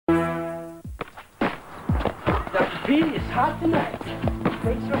P is hot tonight.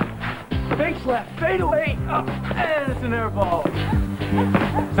 Fakes left, fade away. Oh, and it's an air ball.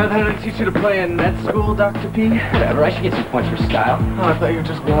 Is that how they teach you to play in med school, Dr. P? Whatever, I should get some points for style. Oh, I thought you were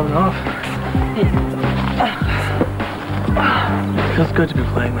just globbing off. It feels good to be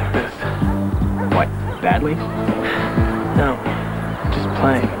playing like this. What, badly? No, just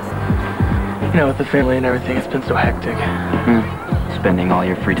playing. You know, with the family and everything, it's been so hectic. Spending all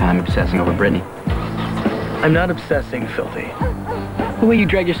your free time obsessing over Brittany. I'm not obsessing, Filthy. The way you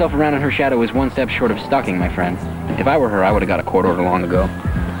drag yourself around in her shadow is one step short of stalking, my friend. If I were her, I would have got a court order long ago.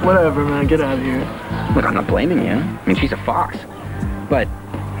 Whatever, man. Get out of here. Look, I'm not blaming you. I mean, she's a fox. But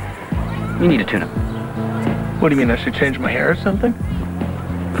you need a tune-up. What do you mean? I should change my hair or something?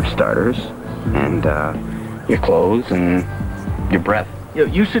 For starters. And, your clothes and your breath. Yo,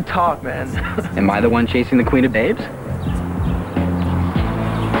 you should talk, man. Am I the one chasing the queen of babes?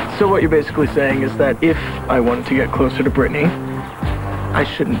 So what you're basically saying is that if I wanted to get closer to Brittany, I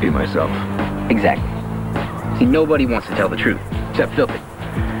shouldn't be myself. Exactly. See, nobody wants to tell the truth, except Filthy.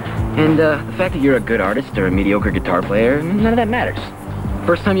 And the fact that you're a good artist or a mediocre guitar player, none of that matters.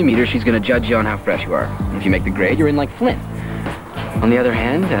 First time you meet her, she's gonna judge you on how fresh you are. If you make the grade, you're in like Flint. On the other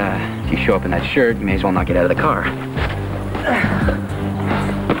hand, if you show up in that shirt, you may as well not get out of the car.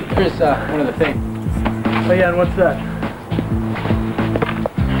 Here's one other thing. Oh yeah, and what's that?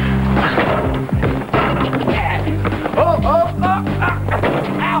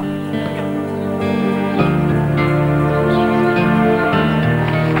 Ow!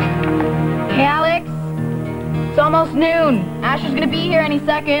 Hey, Alex. It's almost noon. Asher's gonna be here any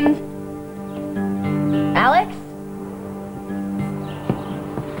second. Alex?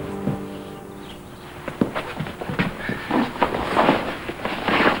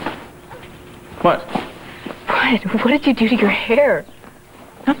 What? What did you do to your hair?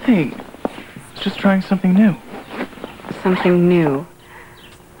 Nothing. I was just trying something new. Something new.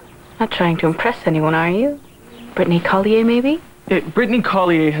 Not trying to impress anyone, are you? Brittany Collier, maybe? Brittany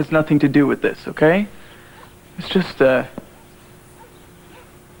Collier has nothing to do with this, okay? It's just, well,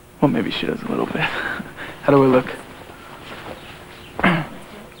 maybe she does a little bit. How do I look?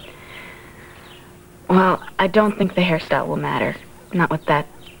 Well, I don't think the hairstyle will matter. Not with that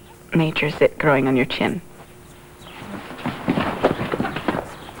major zit growing on your chin.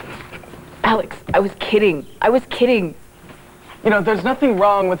 Alex, I was kidding. I was kidding. You know, there's nothing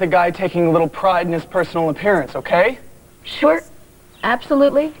wrong with a guy taking a little pride in his personal appearance, okay? Sure.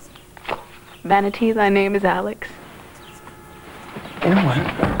 Absolutely. Vanity, thy name is Alex. You know what?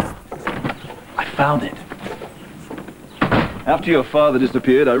 I found it. After your father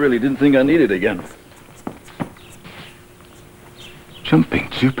disappeared, I really didn't think I needed it again. Jumping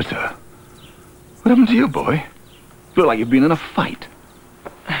Jupiter. What happened to you, boy? Feel like you've been in a fight.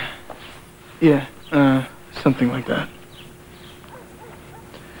 Yeah, something like that.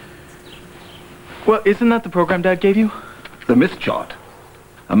 Well, isn't that the program Dad gave you? The myth chart.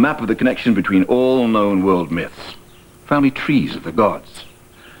 A map of the connection between all known world myths. Family trees of the gods.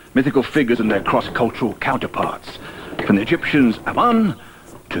 Mythical figures and their cross-cultural counterparts. From the Egyptians, Ammon,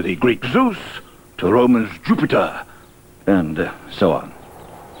 to the Greek Zeus, to the Romans, Jupiter, and so on.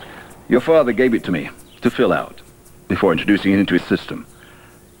 Your father gave it to me to fill out before introducing it into his system.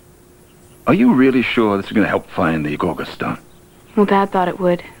 Are you really sure this is going to help find the Gorgas stone? Well, Dad thought it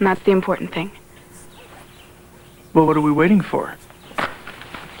would, and that's the important thing. Well, what are we waiting for?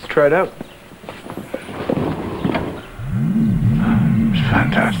 Let's try it out. It's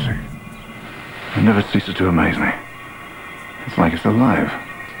fantastic. It never ceases to amaze me. It's like it's alive.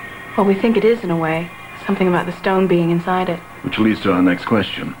 Well, we think it is in a way. Something about the stone being inside it. Which leads to our next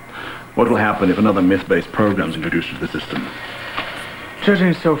question. What will happen if another myth-based program is introduced to the system?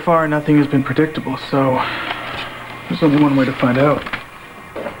 Judging so far, nothing has been predictable, so there's only one way to find out.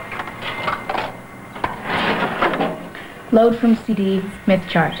 Load from CD, myth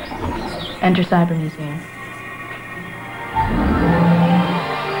chart. Enter Cyber Museum.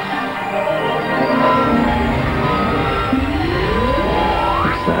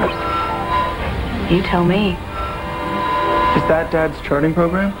 What's that? You tell me. Is that Dad's charting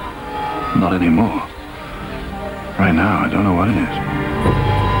program? Not anymore. Right now, I don't know what it is.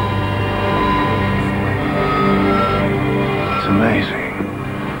 It's amazing.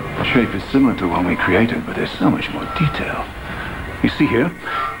 The shape is similar to one we created, but there's so much more detail. You see here,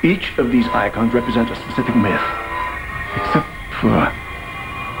 each of these icons represent a specific myth. Except for...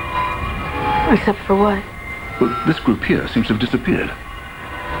 Except for what? Well, this group here seems to have disappeared.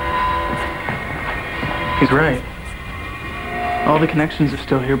 He's right. All the connections are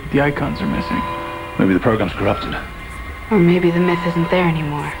still here, but the icons are missing. Maybe the program's corrupted. Or maybe the myth isn't there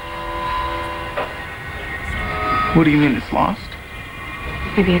anymore. What do you mean it's lost?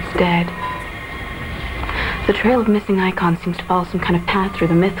 Maybe it's dead. The trail of missing icons seems to follow some kind of path through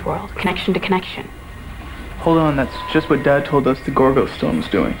the myth world, connection to connection. Hold on, that's just what Dad told us the Gorgo Stone was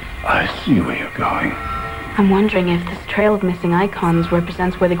doing. I see where you're going. I'm wondering if this trail of missing icons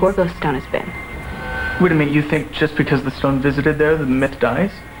represents where the Gorgo Stone has been. Wait a minute, you think just because the stone visited there that the myth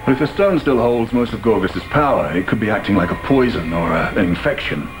dies? But if the stone still holds most of Gorgus's power, it could be acting like a poison or an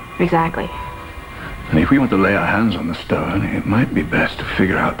infection. Exactly. And if we want to lay our hands on the stone, it might be best to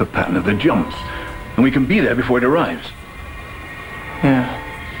figure out the pattern of the jumps. And we can be there before it arrives. Yeah.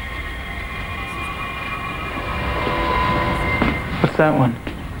 What's that one?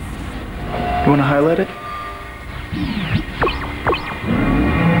 You want to highlight it?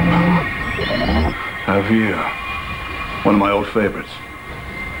 Avia. One of my old favorites.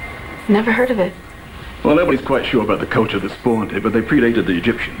 Never heard of it. Well, nobody's quite sure about the culture that spawned it, but they predated the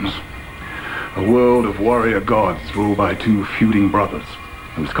Egyptians. A world of warrior gods ruled by two feuding brothers,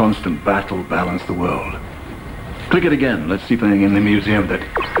 whose constant battle balanced the world. Click it again. Let's see something in the museum that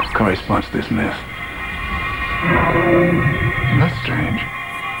corresponds to this myth. That's strange.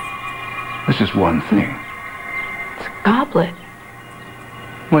 There's just one thing. It's a goblet.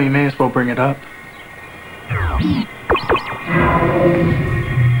 Well, you may as well bring it up.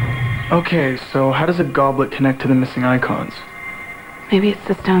 Okay, so how does a goblet connect to the missing icons? Maybe it's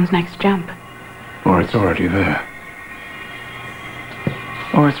the stone's next jump. Or it's already there.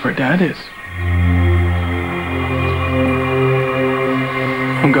 Or it's where Dad is.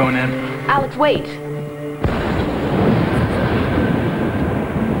 I'm going in. Alex, wait!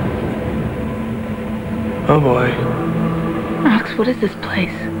 Oh boy. Alex, what is this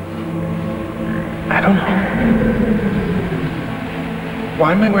place? I don't know.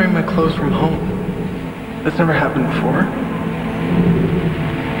 Why am I wearing my clothes from home? That's never happened before.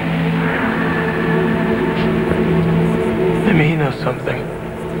 Maybe he knows something.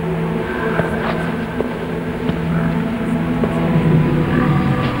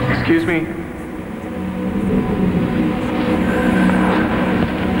 Excuse me.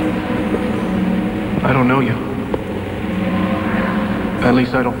 I don't know you. At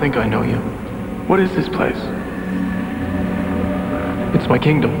least I don't think I know you. What is this place? It's my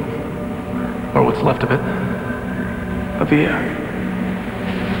kingdom. Or what's left of it. Avia.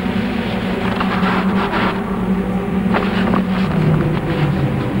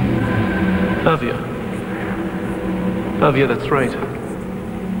 Avia. Avia, that's right.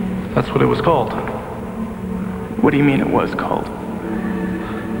 That's what it was called. What do you mean it was called?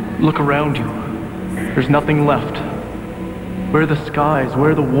 Look around you. There's nothing left. Where are the skies?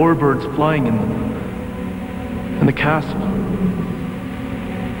 Where are the warbirds flying in them? And the castle?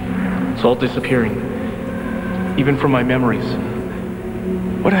 It's all disappearing. Even from my memories.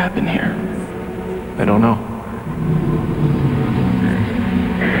 What happened here? I don't know.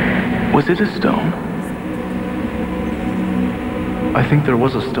 Was it a stone? I think there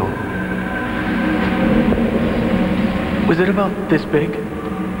was a stone. Was it about this big?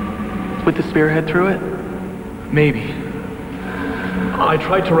 With the spearhead through it? Maybe. I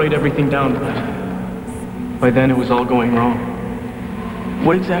tried to write everything down, but by then it was all going wrong.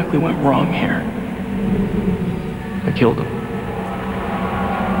 What exactly went wrong here? I killed him.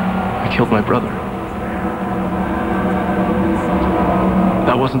 I killed my brother.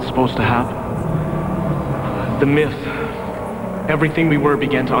 That wasn't supposed to happen. The myth, everything we were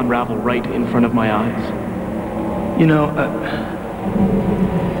began to unravel right in front of my eyes. You know,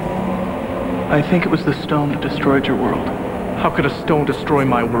 I think it was the stone that destroyed your world. How could a stone destroy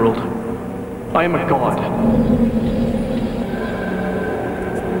my world? I am a god.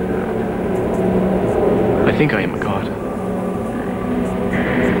 I think I am a god.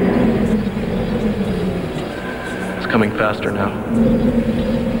 It's coming faster now.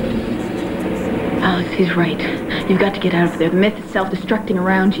 Alex, he's right. You've got to get out of there. The myth is self-destructing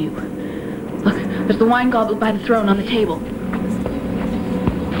around you. Look, there's the wine goblet by the throne on the table.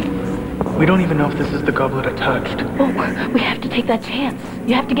 We don't even know if this is the goblet I touched. Oh, we have to take that chance.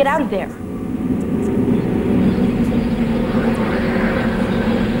 You have to get out of there.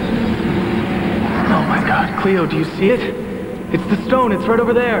 Oh my God, Cleo, do you see it? It's the stone, it's right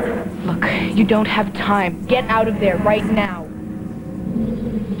over there. Look, you don't have time. Get out of there right now.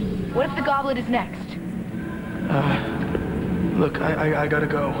 What if the goblet is next? Look, I gotta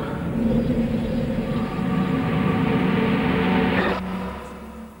go.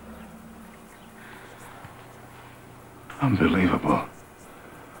 Unbelievable.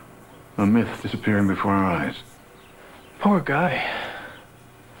 A myth disappearing before our eyes. Poor guy.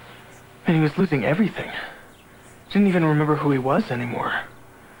 And he was losing everything. Didn't even remember who he was anymore.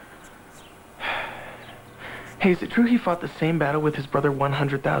 Hey, is it true he fought the same battle with his brother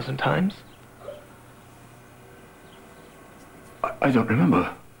 100,000 times? I don't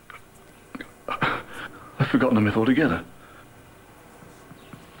remember. I've forgotten the myth altogether.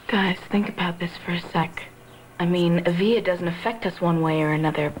 Guys, think about this for a sec. I mean, Avia doesn't affect us one way or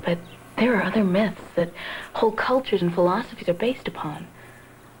another, but there are other myths that whole cultures and philosophies are based upon.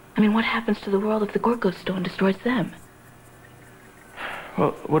 I mean, what happens to the world if the Gorgo Stone destroys them?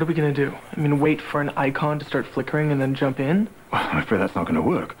 Well, what are we gonna do? I mean, wait for an icon to start flickering and then jump in? Well, I'm afraid that's not going to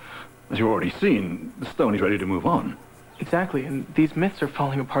work. As you've already seen, the stone is ready to move on. Exactly, and these myths are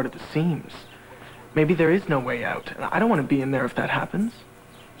falling apart at the seams. Maybe there is no way out, and I don't want to be in there if that happens.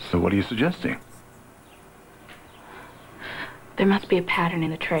 So what are you suggesting? There must be a pattern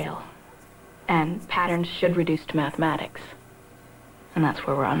in the trail. And patterns should reduce to mathematics. And that's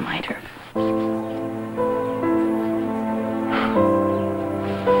where we're on my turf.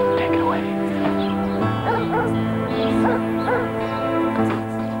 Take it away.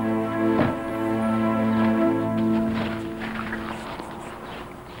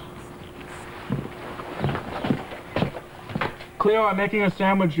 Cleo, I'm making a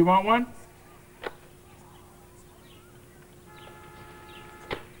sandwich. You want one?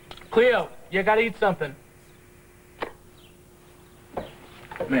 Cleo, you gotta eat something.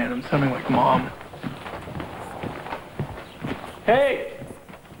 Man, I'm sounding like Mom. Hey!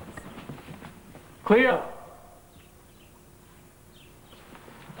 Cleo!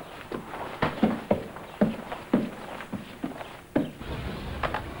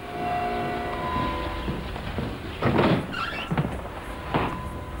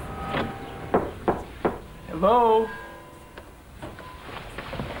 Hello?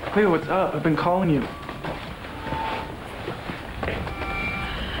 Cleo, what's up? I've been calling you.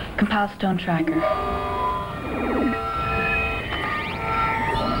 Compile stone tracker.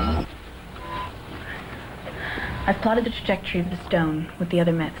 I've plotted the trajectory of the stone with the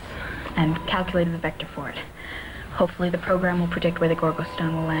other myths and calculated the vector for it. Hopefully the program will predict where the Gorgo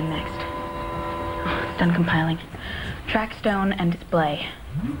Stone will land next. Oh, it's done compiling. Track stone and display.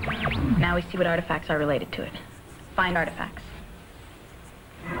 Now we see what artifacts are related to it. Find artifacts.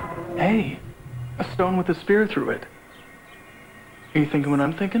 Hey, a stone with a spear through it. Are you thinking what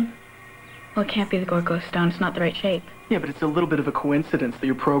I'm thinking? Well, it can't be the Gorgo Stone. It's not the right shape. Yeah, but it's a little bit of a coincidence that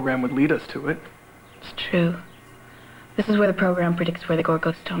your program would lead us to it. It's true. This is where the program predicts where the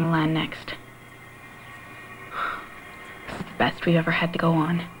Gorgo Stone will land next. This is the best we've ever had to go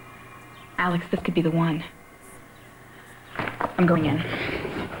on. Alex, this could be the one. I'm going in.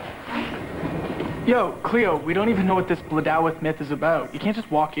 Yo, Cleo, we don't even know what this Blodeuwedd myth is about. You can't just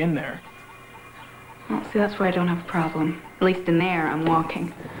walk in there. Well, see, that's where I don't have a problem. At least in there, I'm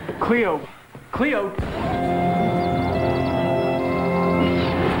walking. Cleo! Cleo!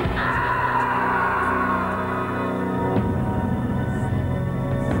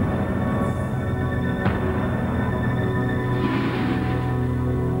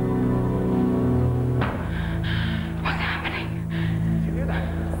 What's happening?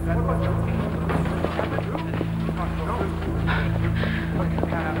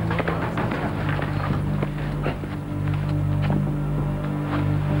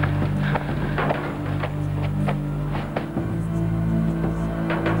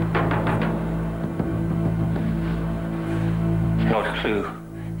 Lord Cleo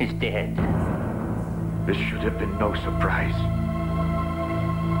is dead. This should have been no surprise.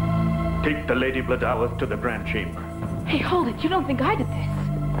 Take the Lady Blodeuwedd to the Grand Chamber. Hey, hold it. You don't think I did this?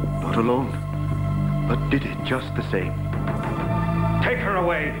 Not alone, but did it just the same. Take her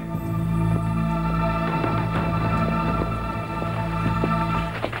away!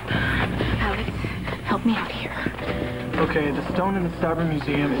 Alex, help me out here. Okay, the stone in the Savern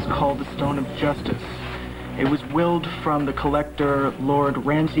Museum is called the Stone of Justice. It was willed from the collector Lord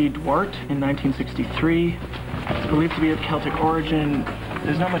Ramsay Duarte in 1963. It's believed to be of Celtic origin.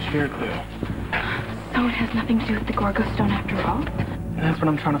 There's not much here, Cleo. So it has nothing to do with the Gorgo Stone after all? And that's what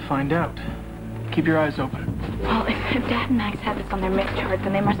I'm trying to find out. Keep your eyes open. Well, if Dad and Max had this on their myth chart,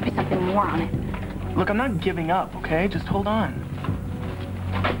 then there must be something more on it. Look, I'm not giving up, okay? Just hold on.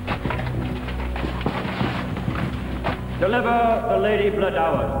 Deliver the Lady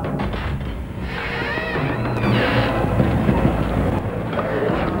Blodeuwedd.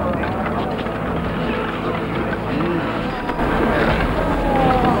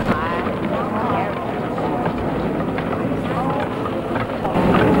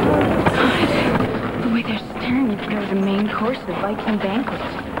 There's a main course of Viking banquet.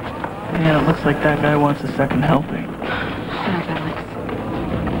 Yeah, it looks like that guy wants a second helping. Shut up, Alex.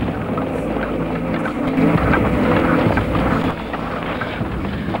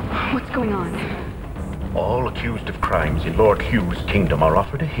 What's going on? All accused of crimes in Lord Hugh's kingdom are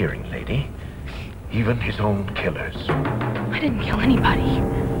offered a hearing, lady. Even his own killers. I didn't kill anybody.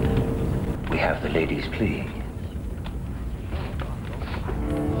 We have the lady's plea.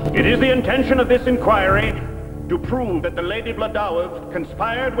 It is the intention of this inquiry to prove that the Lady Blodeuwedd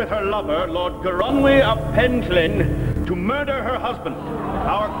conspired with her lover, Lord Gronwy of Penllyn, to murder her husband,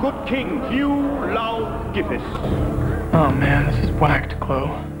 our good king, Hugh Lau Giffis. Oh man, this is whacked,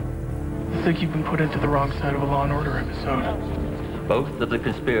 Cleo. It's like you've been put into the wrong side of a Law and Order episode. Both of the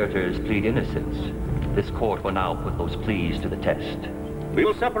conspirators plead innocence. This court will now put those pleas to the test. We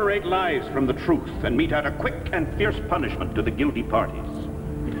will separate lies from the truth and mete out a quick and fierce punishment to the guilty parties.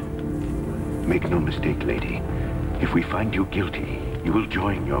 Make no mistake, lady. If we find you guilty, you will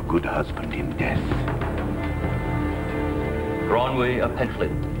join your good husband in death. Gronwy of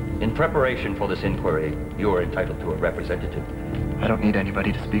Penllyn, in preparation for this inquiry, you are entitled to a representative. I don't need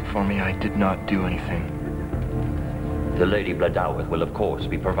anybody to speak for me. I did not do anything. The Lady Blodeuwedd will, of course,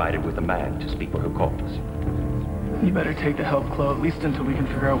 be provided with a man to speak for her cause. You better take the help, Cleo, at least until we can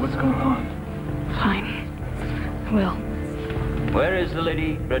figure out what's going on. Fine. I will. Where is the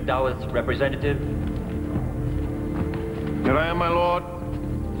Lady Blodeuwedd's representative? Here I am, my lord.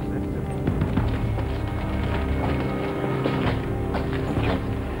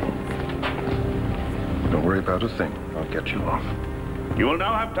 Don't worry about a thing. I'll get you off. You will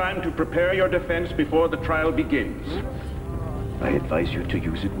now have time to prepare your defense before the trial begins. I advise you to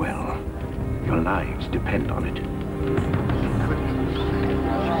use it well. Your lives depend on it.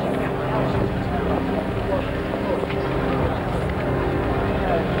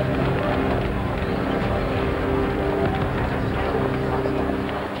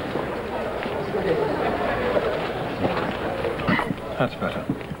 That's better.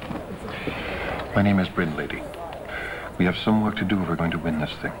 My name is Bryn, lady. We have some work to do if we're going to win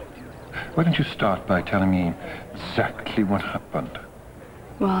this thing. Why don't you start by telling me exactly what happened?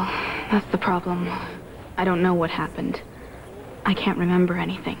 Well, that's the problem. I don't know what happened. I can't remember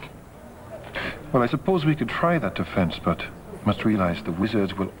anything. Well, I suppose we could try that defense, but you must realize the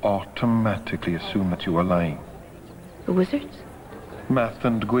wizards will automatically assume that you are lying. The wizards? Math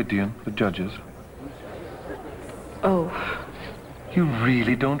and Gwydion, the judges. Oh. You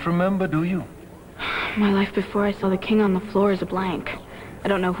really don't remember, do you? My life before I saw the king on the floor is a blank. I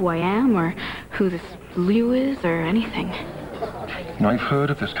don't know who I am, or who this Leo is, or anything. You know, I've heard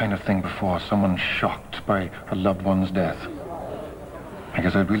of this kind of thing before. Someone shocked by a loved one's death. I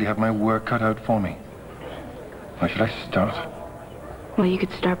guess I'd really have my work cut out for me. Where should I start? Well, you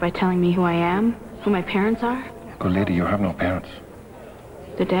could start by telling me who I am, who my parents are. Good lady, you have no parents.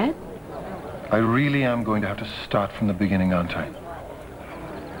 They're dead? I really am going to have to start from the beginning, aren't I?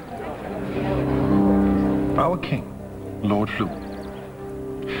 Our king, Lord Flew,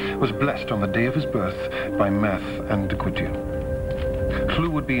 was blessed on the day of his birth by Math and Gwydion. Flew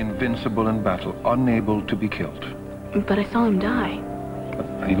would be invincible in battle, unable to be killed. But I saw him die.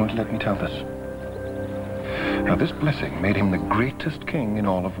 Are you going to let me tell this? Now, this blessing made him the greatest king in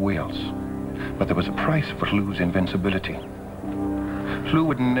all of Wales. But there was a price for Flew's invincibility. Flew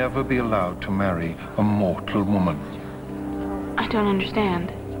would never be allowed to marry a mortal woman. I don't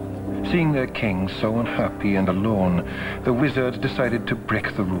understand. Seeing their king so unhappy and alone, the wizards decided to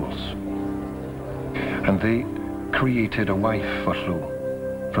break the rules. And they created a wife for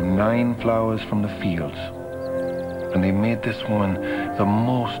Flew from 9 flowers from the fields. And they made this woman the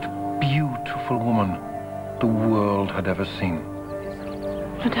most beautiful woman the world had ever seen.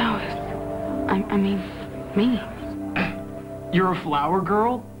 Blodeuwedd. I mean, me. You're a flower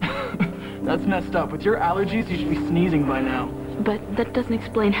girl? That's messed up. With your allergies, you should be sneezing by now. But that doesn't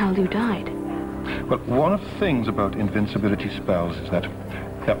explain how Lou died. Well, one of the things about invincibility spells is that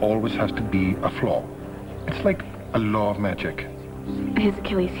there always has to be a flaw. It's like a law of magic. His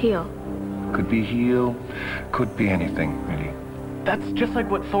Achilles heel. Could be heel, could be anything, really. That's just like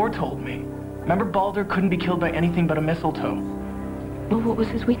what Thor told me. Remember Baldur couldn't be killed by anything but a mistletoe. Well, what was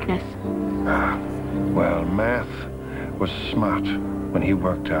his weakness? Well, Math was smart when he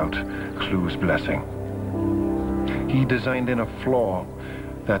worked out Clue's blessing. He designed in a flaw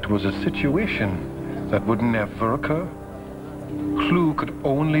that was a situation that would never occur. Clue could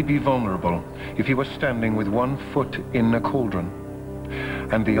only be vulnerable if he was standing with one foot in a cauldron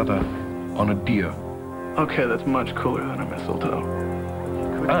and the other on a deer. Okay, that's much cooler than a mistletoe.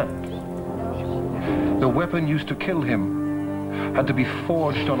 And the weapon used to kill him had to be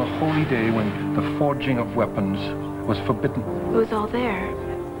forged on a holy day when the forging of weapons was forbidden. It was all there.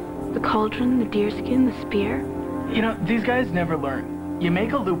 The cauldron, the deerskin, the spear. You know, these guys never learn. You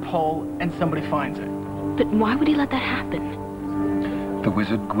make a loophole and somebody finds it. But why would he let that happen? The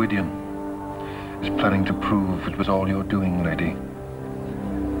wizard Gwydion. is planning to prove it was all your doing, lady.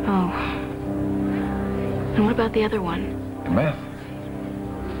 Oh. And what about the other one? The Myth.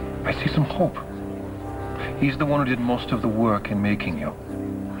 I see some hope. He's the one who did most of the work in making you.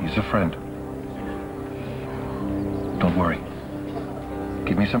 He's a friend. Don't worry.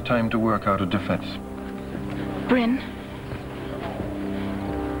 Give me some time to work out a defense. Bryn?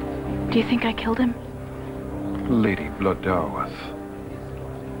 Do you think I killed him? Lady Blodeuwedd.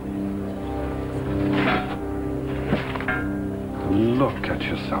 Look at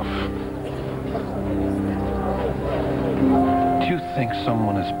yourself. Do you think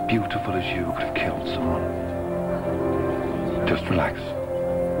someone as beautiful as you could have killed someone? Just relax.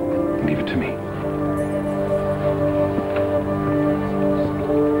 Leave it to me.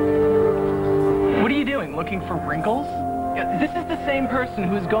 What are you doing, looking for wrinkles? This is the same person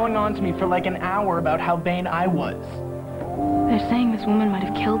who's going on to me for like an hour about how vain I was. They're saying this woman might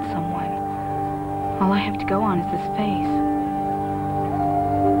have killed someone. All I have to go on is this face.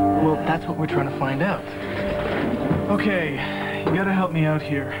 Well, that's what we're trying to find out. Okay, you gotta help me out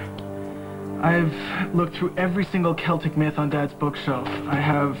here. I've looked through every single Celtic myth on Dad's bookshelf. I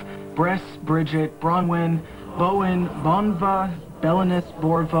have Bress, Bridget, Bronwyn, Bowen, Bonva, Belenus,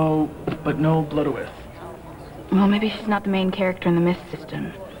 Borvo, but no Blodeuwedd. Well, maybe she's not the main character in the myth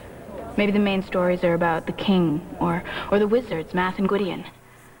system. Maybe the main stories are about the king, or the wizards, Math and Gwydion.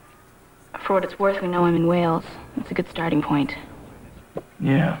 For what it's worth, we know him in Wales. It's a good starting point.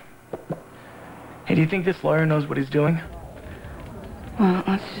 Yeah. Hey, do you think this lawyer knows what he's doing? Well,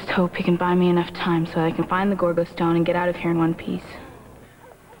 let's just hope he can buy me enough time so I can find the Gorgo Stone and get out of here in one piece.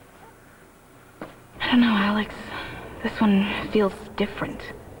 I don't know, Alex. This one feels different.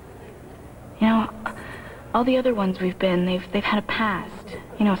 You know, all the other ones we've been, they've had a past.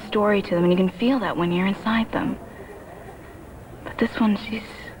 You know, a story to them, and you can feel that when you're inside them. But this one, she's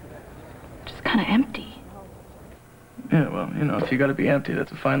just kind of empty. Yeah, well, you know, if you gotta be empty,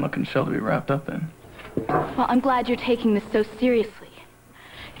 that's a fine-looking shell to be wrapped up in. Well, I'm glad you're taking this so seriously.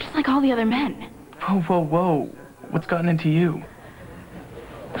 You're just like all the other men. Whoa, whoa, whoa. What's gotten into you?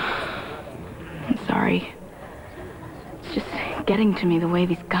 I'm sorry. It's just getting to me the way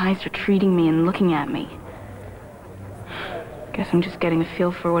these guys are treating me and looking at me. Guess I'm just getting a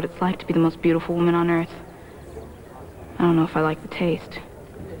feel for what it's like to be the most beautiful woman on Earth. I don't know if I like the taste.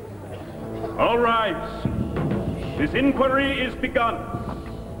 All right. This inquiry is begun.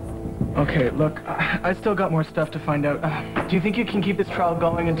 Okay, look, I still got more stuff to find out. Do you think you can keep this trial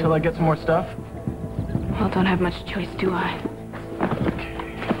going until I get some more stuff? Well, don't have much choice, do I? Okay.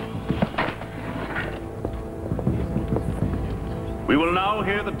 We will now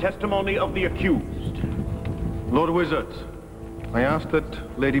hear the testimony of the accused. Lord Wizard, I ask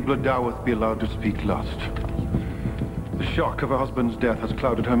that Lady Blodeuwedd be allowed to speak last. The shock of her husband's death has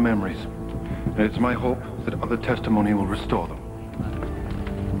clouded her memories, and it's my hope that other testimony will restore them.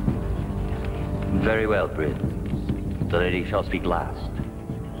 Very well, Bryn. The lady shall speak last.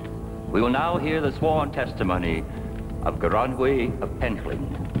 We will now hear the sworn testimony of Gronwy of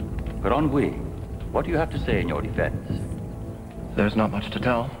Penllyn. Gronwy, what do you have to say in your defense? There's not much to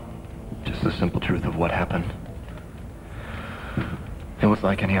tell. Just the simple truth of what happened. It was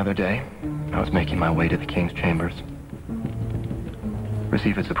like any other day. I was making my way to the King's chambers.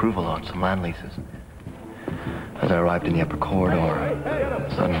 Receive his approval on some land leases. As I arrived in the upper corridor,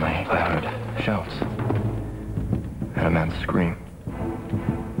 suddenly I heard shouts and a man's scream.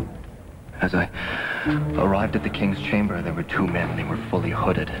 As I arrived at the King's chamber, there were two men. They were fully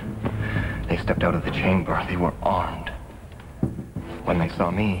hooded. They stepped out of the chamber. They were armed. When they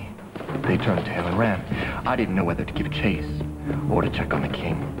saw me, they turned tail and ran. I didn't know whether to give chase or to check on the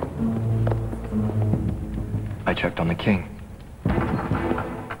King. I checked on the King.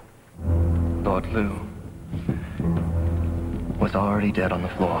 Lord Lou was already dead on the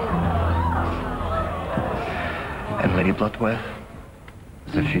floor. And Lady Blodeuwedd,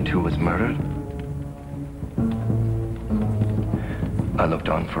 as if she too was murdered. I looked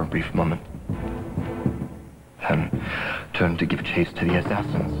on for a brief moment, and turned to give chase to the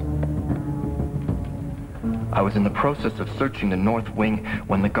assassins. I was in the process of searching the north wing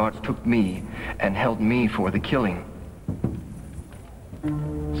when the guards took me and held me for the killing.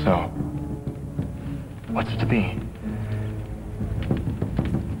 So, what's it to be?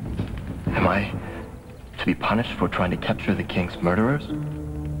 Am I to be punished for trying to capture the King's murderers?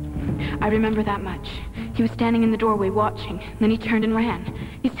 I remember that much. He was standing in the doorway watching, then he turned and ran.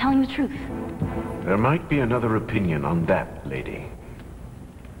 He's telling the truth. There might be another opinion on that, lady.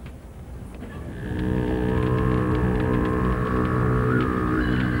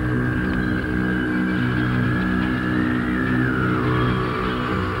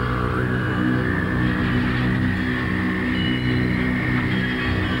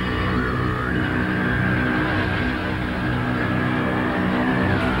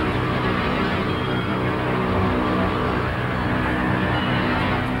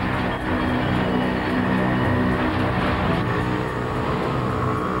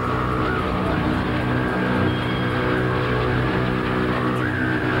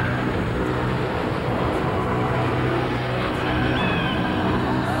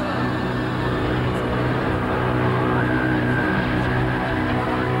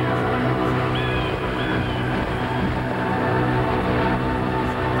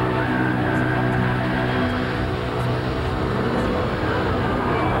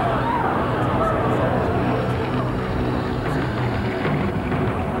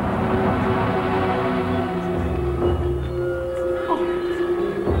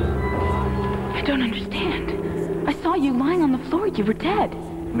 thought you were dead.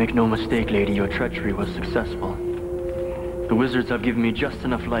 Make no mistake, lady, your treachery was successful. The wizards have given me just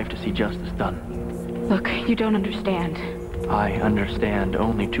enough life to see justice done. Look, you don't understand. I understand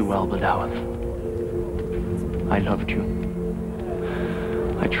only too well, Blodeuwedd. I loved you.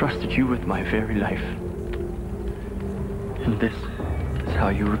 I trusted you with my very life. And this is how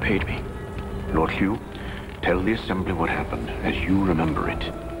you repaid me. Lord Hugh, tell the Assembly what happened as you remember it.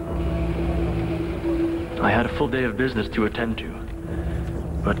 I had a full day of business to attend to,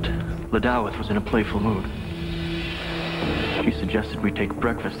 but Blodeuwedd was in a playful mood. She suggested we take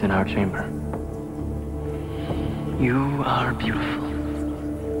breakfast in our chamber. You are beautiful,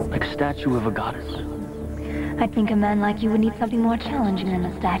 like a statue of a goddess. I think a man like you would need something more challenging than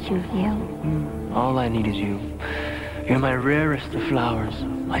a statue of you. All I need is you. You're my rarest of flowers,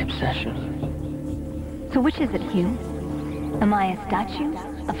 my obsession. So which is it, Hugh? Am I a statue,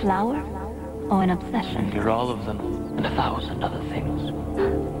 a flower, or an obsession? You're all of them, and 1,000 other things.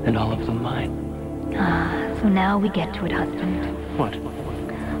 And all of them mine. Ah, so now we get to it, husband. What?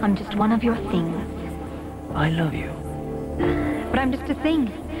 I'm just one of your things. I love you. But I'm just a thing,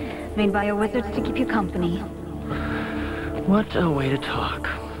 made by your wizards to keep you company. What a way to talk.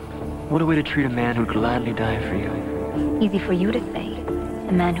 What a way to treat a man who'd gladly die for you. Easy for you to say.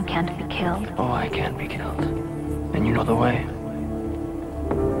 A man who can't be killed. Oh, I can't be killed. And you know the way.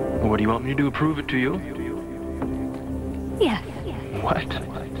 What do you want me to do? Prove it to you? Yes. What?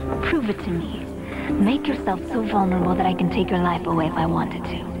 Prove it to me. Make yourself so vulnerable that I can take your life away if I wanted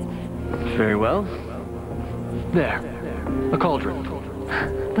to. Very well. There. A cauldron.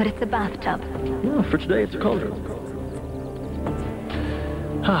 But it's a bathtub. No, for today it's a cauldron.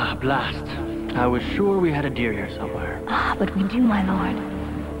 Ah, blast. I was sure we had a deer here somewhere. Ah, but we do, my lord.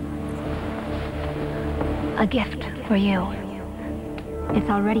 A gift for you. It's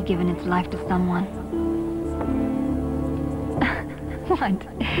already given its life to someone.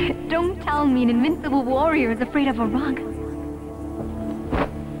 What? Don't tell me an invincible warrior is afraid of a rug.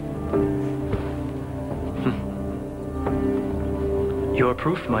 Your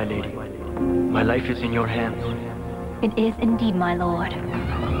proof, my lady. My life is in your hands. It is indeed, my lord.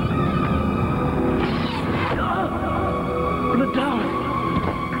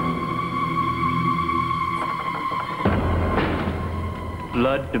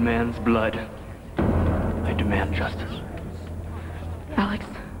 Blood demands blood. I demand justice. Alex,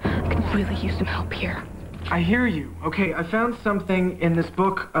 I could really use some help here. I hear you. Okay, I found something in this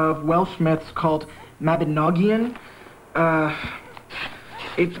book of Welsh myths called Mabinogion.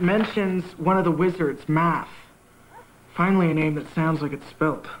 It mentions one of the wizards, Math. Finally a name that sounds like it's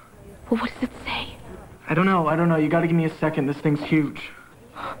spelt. Well, what does it say? I don't know. You gotta give me a second. This thing's huge.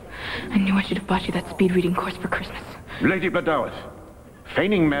 I knew I should have bought you that speed reading course for Christmas. Lady Blodeuwedd,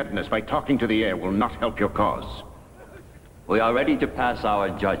 feigning madness by talking to the air will not help your cause. We are ready to pass our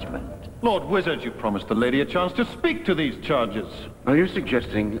judgment. Lord Wizard, you promised the lady a chance to speak to these charges. Are you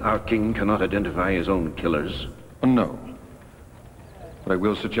suggesting our king cannot identify his own killers? No. But I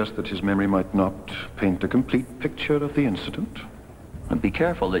will suggest that his memory might not paint a complete picture of the incident. And be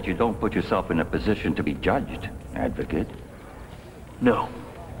careful that you don't put yourself in a position to be judged, advocate. No.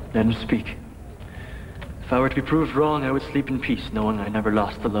 Let him speak. If I were to be proved wrong, I would sleep in peace, knowing I never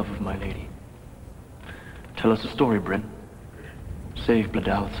lost the love of my lady. Tell us a story, Bryn. Save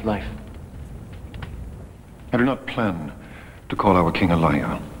Blodeuwedd's life. I do not plan to call our king a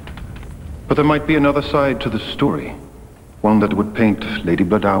liar. But there might be another side to the story. One that would paint Lady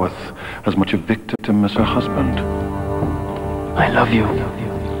Blodeuwedd as much a victim as her husband. I love you.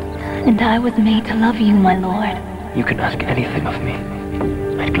 And I was made to love you, my lord. You can ask anything of me.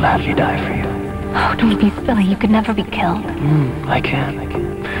 I'd gladly die for you. Oh, don't be silly. You could never be killed. I can.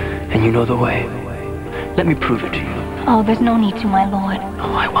 And you know the way. Let me prove it to you. Oh, there's no need to, my lord.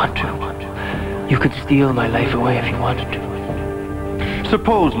 Oh, I want to. You could steal my life away if you wanted to.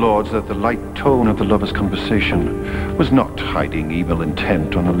 Suppose, lords, that the light tone of the lovers' conversation was not hiding evil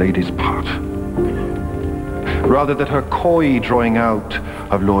intent on the lady's part. Rather that her coy drawing out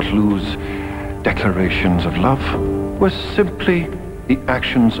of Lord Lou's declarations of love was simply the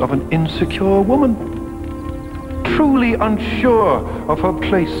actions of an insecure woman, truly unsure of her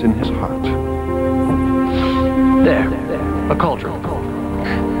place in his heart. There, a cauldron.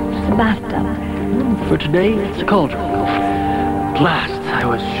 It's a bathtub. For today, it's a cauldron. At last, I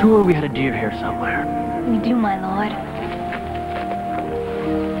was sure we had a deer here somewhere. We do, my lord.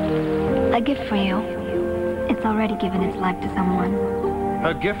 A gift for you. It's already given its life to someone.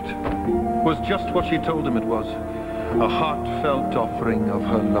 Her gift was just what she told him it was. A heartfelt offering of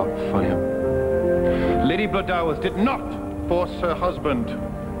her love for him. Lady Blodeuwedd did not force her husband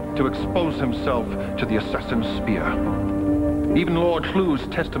to expose himself to the assassin's spear. Even Lord Cleo's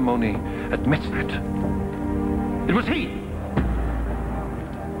testimony admits it. It was he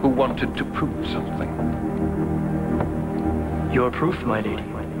who wanted to prove something. Your proof, my lady.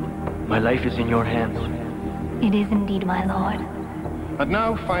 My life is in your hands. It is indeed, my lord. And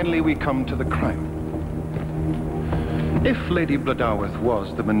now, finally, we come to the crime. If Lady Blodeuwedd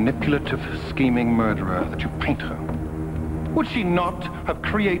was the manipulative, scheming murderer that you paint her, would she not have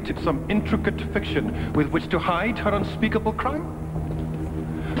created some intricate fiction with which to hide her unspeakable crime?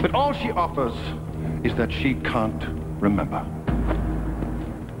 But all she offers is that she can't remember.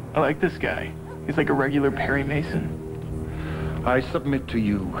 I like this guy. He's like a regular Perry Mason. I submit to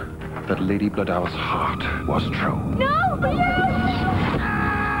you that Lady Blodeuwedd's heart was true. No!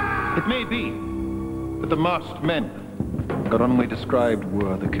 It may be that the masked men Garunwe described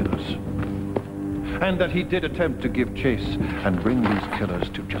were the killers, and that he did attempt to give chase and bring these killers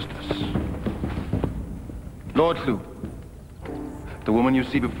to justice. Lord Cleo, the woman you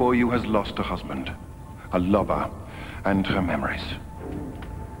see before you has lost a husband, a lover, and her memories.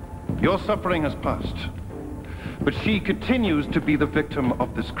 Your suffering has passed, but she continues to be the victim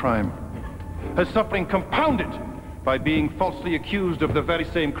of this crime. Her suffering compounded by being falsely accused of the very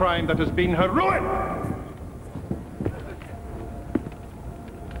same crime that has been her ruin!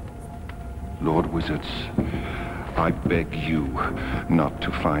 Lord Wizards, I beg you not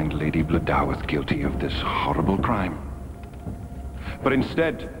to find Lady Blodeuwedd guilty of this horrible crime, but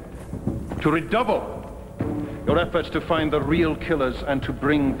instead to redouble your efforts to find the real killers and to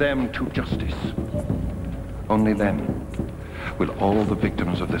bring them to justice. Only then will all the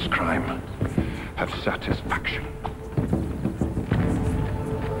victims of this crime have satisfaction.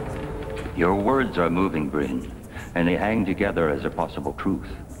 Your words are moving, Bryn, and they hang together as a possible truth.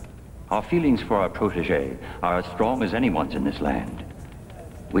 Our feelings for our protégé are as strong as anyone's in this land.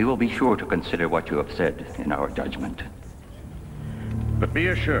 We will be sure to consider what you have said in our judgment. But be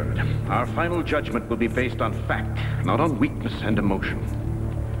assured, our final judgment will be based on fact, not on weakness and emotion.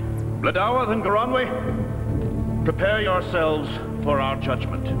 Blodeuwedd and Garunwe, prepare yourselves for our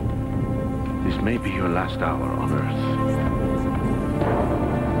judgment. This may be your last hour on Earth.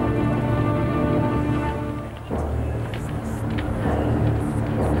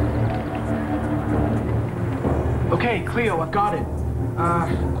 Okay, Cleo, I've got it.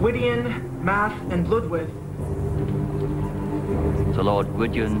 Gwydion, Math, and Blodeuwedd. So Lord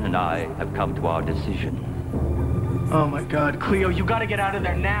Gwydion and I have come to our decision. Oh my God, Cleo, you gotta get out of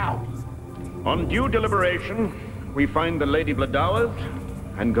there now! On due deliberation, we find the Lady Blodeuwedd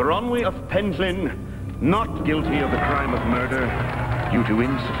and Garunwe of Penllyn not guilty of the crime of murder due to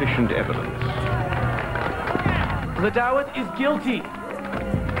insufficient evidence. Blodeuwedd is guilty!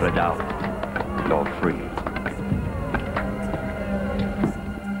 Blodeuwedd, you're free.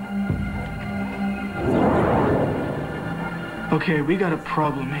 Okay, we got a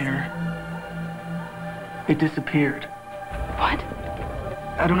problem here. It disappeared. What?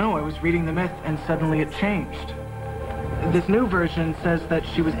 I don't know, I was reading the myth and suddenly it changed. This new version says that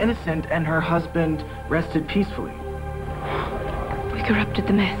she was innocent and her husband rested peacefully. We corrupted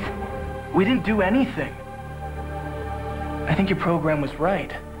the myth. We didn't do anything. I think your program was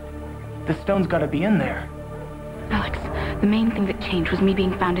right. The stone's gotta be in there. Alex, the main thing that changed was me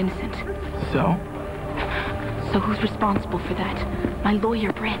being found innocent. So? So who's responsible for that? My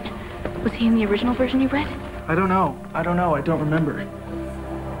lawyer, Bryn. Was he in the original version you read? I don't know. I don't remember.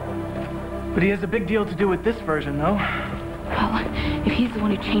 But he has a big deal to do with this version, though. Well, if he's the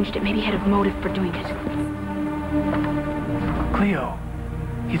one who changed it, maybe he had a motive for doing it. Cleo.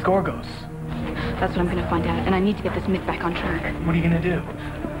 He's Gorgos. That's what I'm gonna find out, and I need to get this myth back on track. What are you gonna do?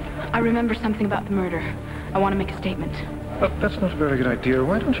 I remember something about the murder. I want to make a statement. That's not a very good idea.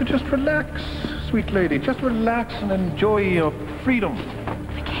 Why don't you just relax, sweet lady? Just relax and enjoy your freedom.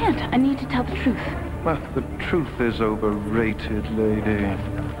 I can't. I need to tell the truth. Well, the truth is overrated, lady.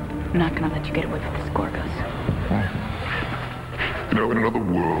 I'm not gonna let you get away with this, Gorgos. You know, in another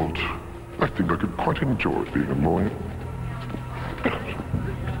world, I think I could quite enjoy being a lawyer.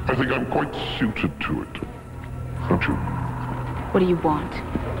 I think I'm quite suited to it. Don't you? What do you want?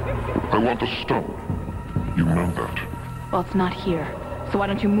 I want the stone. You know that. Well, it's not here. So why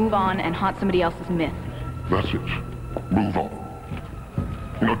don't you move on and haunt somebody else's myth? That's it. Move on.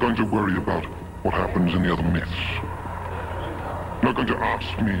 You're not going to worry about what happens in the other myths. You're not going to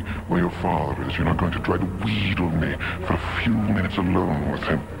ask me where your father is. You're not going to try to wheedle me for a few minutes alone with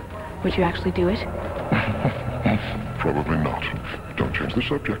him. Would you actually do it? Probably not. Don't change the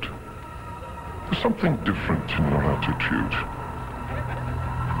subject. There's something different in your attitude.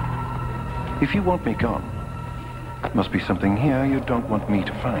 If you want me gone, must be something here you don't want me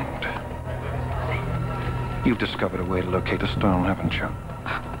to find. You've discovered a way to locate the stone, haven't you?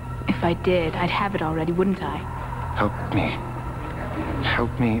 If I did, I'd have it already, wouldn't I? Help me.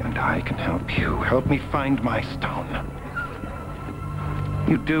 Help me, and I can help you. Help me find my stone.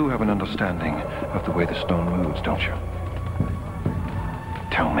 You do have an understanding of the way the stone moves, don't you?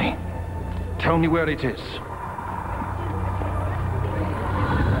 Tell me. Tell me where it is.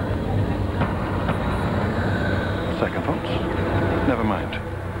 Second thoughts? Never mind.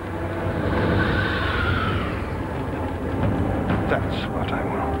 That's what I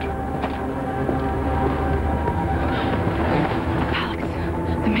want. Alex,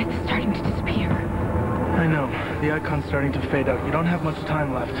 the myth is starting to disappear. I know. The icon's starting to fade out. You don't have much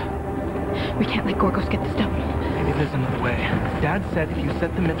time left. We can't let Gorgos get the stone. Maybe there's another way. Dad said if you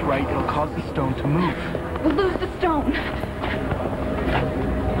set the myth right, it'll cause the stone to move. We'll lose the stone.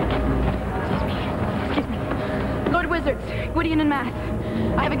 Excuse me. Lord Wizards, Gwydion and Math.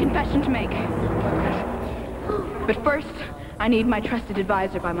 I have a confession to make. But first, I need my trusted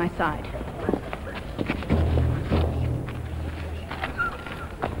advisor by my side.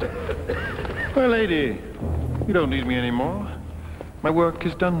 My lady, you don't need me anymore. My work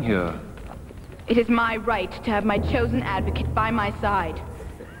is done here. It is my right to have my chosen advocate by my side.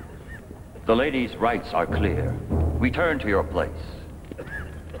 The lady's rights are clear. Return to your place.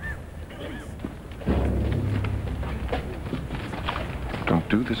 Don't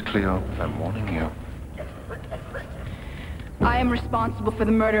do this, Cleo. I'm warning you. I am responsible for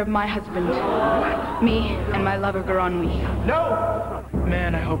the murder of my husband. Me and my lover, Gronwy. No!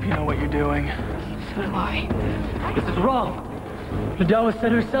 Man, I hope you know what you're doing. So do I. This is wrong. Blodeuwedd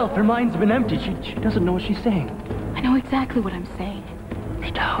said herself, her mind's been empty. She doesn't know what she's saying. I know exactly what I'm saying.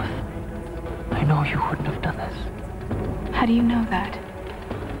 Blodeuwedd, I know you wouldn't have done this. How do you know that?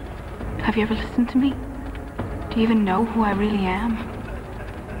 Have you ever listened to me? Do you even know who I really am?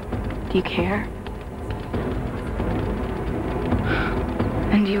 Do you care?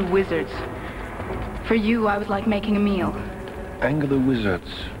 And you wizards. For you, I was like making a meal. Anger the wizards.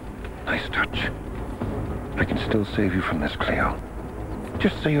 Nice touch. I can still save you from this, Cleo.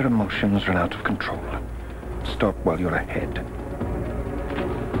 Just say your emotions run out of control. Stop while you're ahead.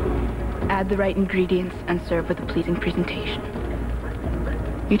 Add the right ingredients and serve with a pleasing presentation.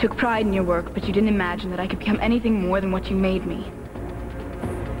 You took pride in your work, but you didn't imagine that I could become anything more than what you made me.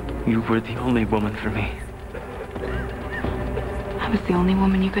 You were the only woman for me. I was the only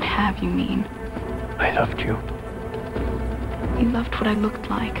woman you could have, you mean? I loved you. You loved what I looked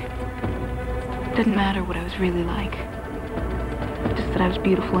like. It didn't matter what I was really like. Just that I was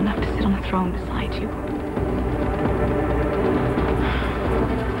beautiful enough to sit on a throne beside you.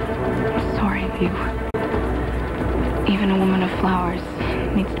 I'm sorry of you. Even a woman of flowers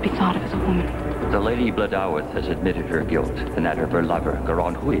needs to be thought of as a woman. The Lady Blodeuwedd has admitted her guilt and that of her lover,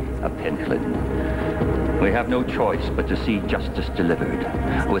 Gronwy of Penllyn. We have no choice but to see justice delivered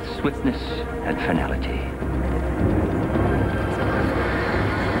with swiftness and finality.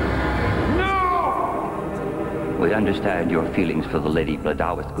 No! We understand your feelings for the Lady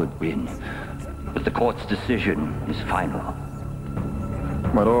Blodeuwedd Goodwin, but the court's decision is final.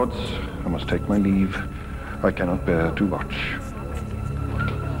 My lords, I must take my leave. I cannot bear to watch.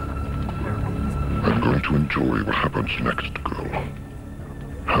 I'm going to enjoy what happens next, girl.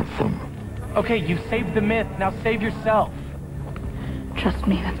 Have fun. Okay, you saved the myth. Now save yourself. Trust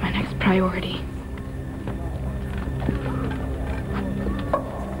me, that's my next priority.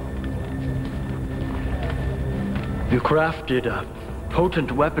 You crafted a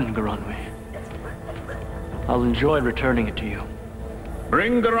potent weapon, Gronwy. I'll enjoy returning it to you.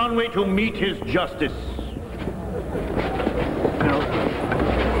 Bring Gronwy to meet his justice. No.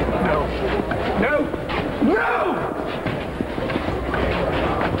 No. No! No!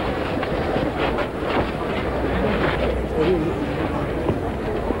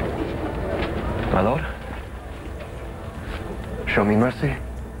 My lord? Show me mercy?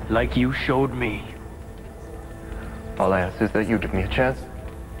 Like you showed me. All I ask is that you give me a chance.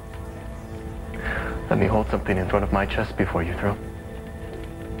 Let me hold something in front of my chest before you throw.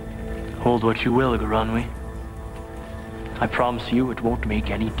 Hold what you will, Gronwy. I promise you it won't make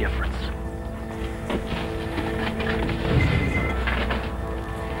any difference.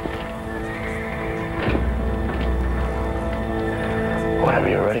 Whenever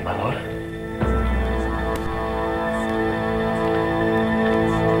you're ready, my lord.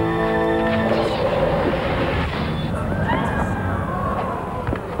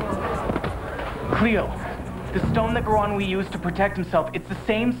 Cleo, the stone that Gronwy used to protect himself, it's the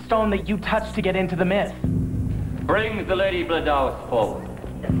same stone that you touched to get into the myth. Bring the Lady Blodeuwedd forward.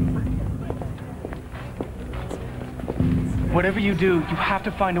 Whatever you do, you have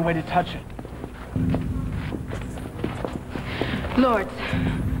to find a way to touch it. Lords,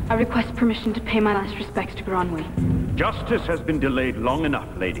 I request permission to pay my last respects to Gronwy. Justice has been delayed long enough,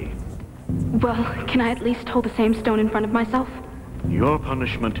 lady. Well, can I at least hold the same stone in front of myself? Your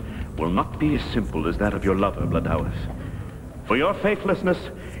punishment will not be as simple as that of your lover, Blodeuwedd. For your faithlessness,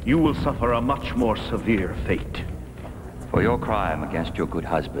 you will suffer a much more severe fate. For your crime against your good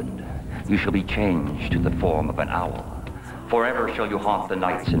husband, you shall be changed to the form of an owl. Forever shall you haunt the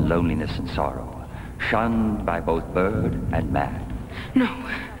nights in loneliness and sorrow, shunned by both bird and man. No.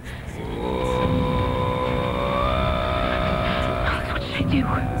 Alex, what should I do?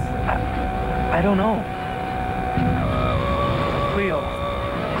 I don't know. Cleo.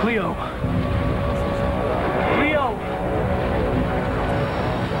 Cleo. Cleo!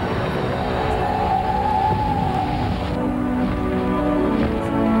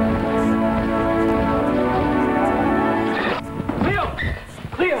 Cleo!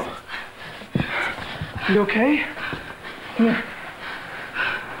 Cleo! You okay? Come here.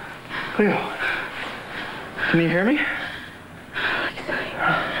 Cleo. Can you hear me?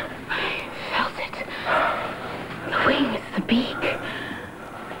 The beak.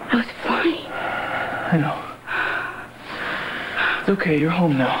 I was flying. I know. It's okay, you're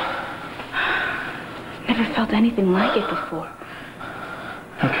home now. Never felt anything like it before.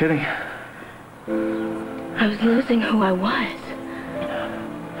 No kidding. I was losing who I was.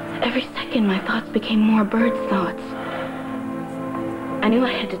 Every second my thoughts became more birds' thoughts. I knew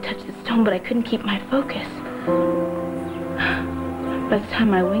I had to touch the stone, but I couldn't keep my focus. By the time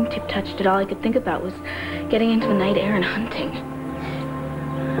my wingtip touched it, all I could think about was getting into the night air and hunting.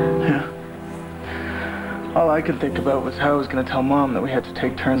 Yeah. All I could think about was how I was going to tell Mom that we had to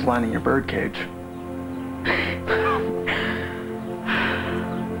take turns lining your birdcage.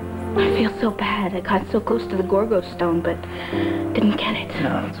 I feel so bad. I got so close to the Gorgo stone, but didn't get it.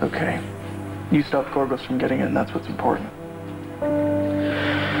 No, it's okay. You stopped Gorgos from getting it, and that's what's important.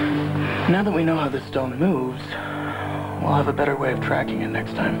 Now that we know how this stone moves, we'll have a better way of tracking it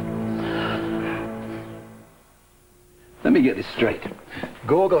next time. Let me get this straight.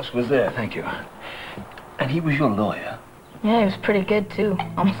 Gorgos was there, thank you. And he was your lawyer? Yeah, he was pretty good, too.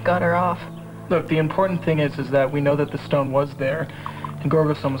 Almost got her off. Look, the important thing is that we know that the stone was there, and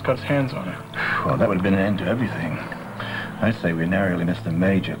Gorgos almost got his hands on it. Well, that would have been an end to everything. I'd say we narrowly missed a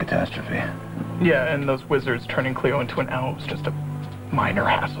major catastrophe. Yeah, and those wizards turning Cleo into an owl was just a minor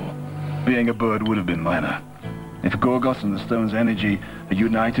hassle. Being a bird would have been minor. If Gorgos and the stone's energy had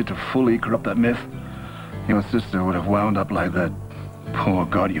united to fully corrupt that myth, your sister would have wound up like that poor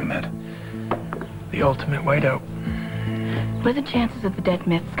god you met. The ultimate whiteout. What are the chances of the dead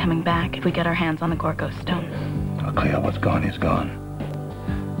myths coming back if we get our hands on the Gorgo stone? Well, Cleo, what's gone is gone.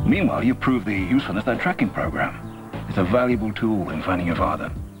 Meanwhile, you proved the usefulness of that tracking program. It's a valuable tool in finding your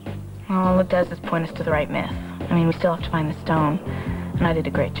father. All it does is point us to the right myth. I mean, we still have to find the stone, and I did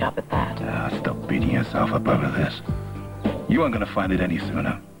a great job at that. Stop beating yourself up over this. You aren't going to find it any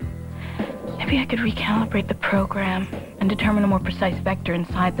sooner. Maybe I could recalibrate the program and determine a more precise vector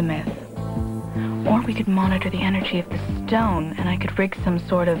inside the myth. Or we could monitor the energy of the stone, and I could rig some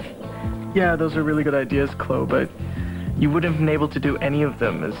sort of... Yeah, those are really good ideas, Cleo, but you wouldn't have been able to do any of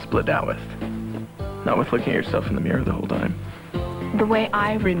them as Blodeuwedd. Not with looking at yourself in the mirror the whole time. The way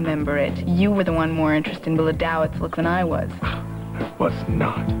I remember it, you were the one more interested in Blodeuwedd's look than I was. I was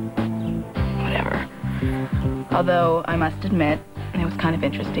not. Whatever. Although, I must admit, it was kind of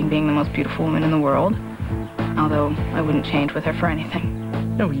interesting being the most beautiful woman in the world. Although, I wouldn't change with her for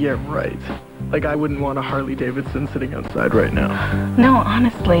anything. Oh, yeah, right. Like, I wouldn't want a Harley Davidson sitting outside right now. No,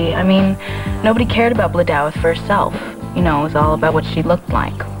 honestly, I mean, nobody cared about Blodeuwedd for herself. You know, it was all about what she looked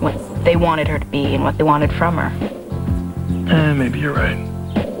like, what they wanted her to be, and what they wanted from her. Maybe you're right.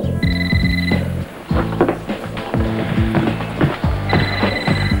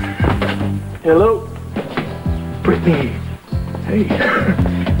 Hello? Brittany. Hey.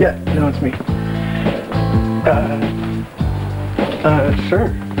 Yeah, no, it's me.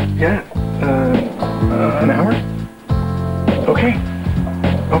 Sure. Yeah. An hour? Okay.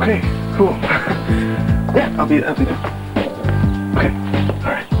 Okay, cool. Yeah, I'll be there. Okay,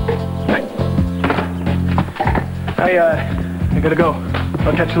 alright. Bye. I gotta go.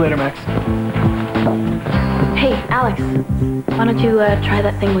 I'll catch you later, Max. Hey, Alex. Why don't you try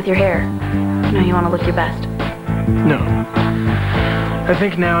that thing with your hair? You know you want to look your best. No. I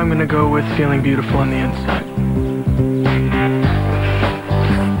think now I'm gonna go with feeling beautiful on the inside.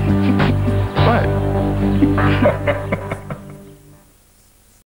 What?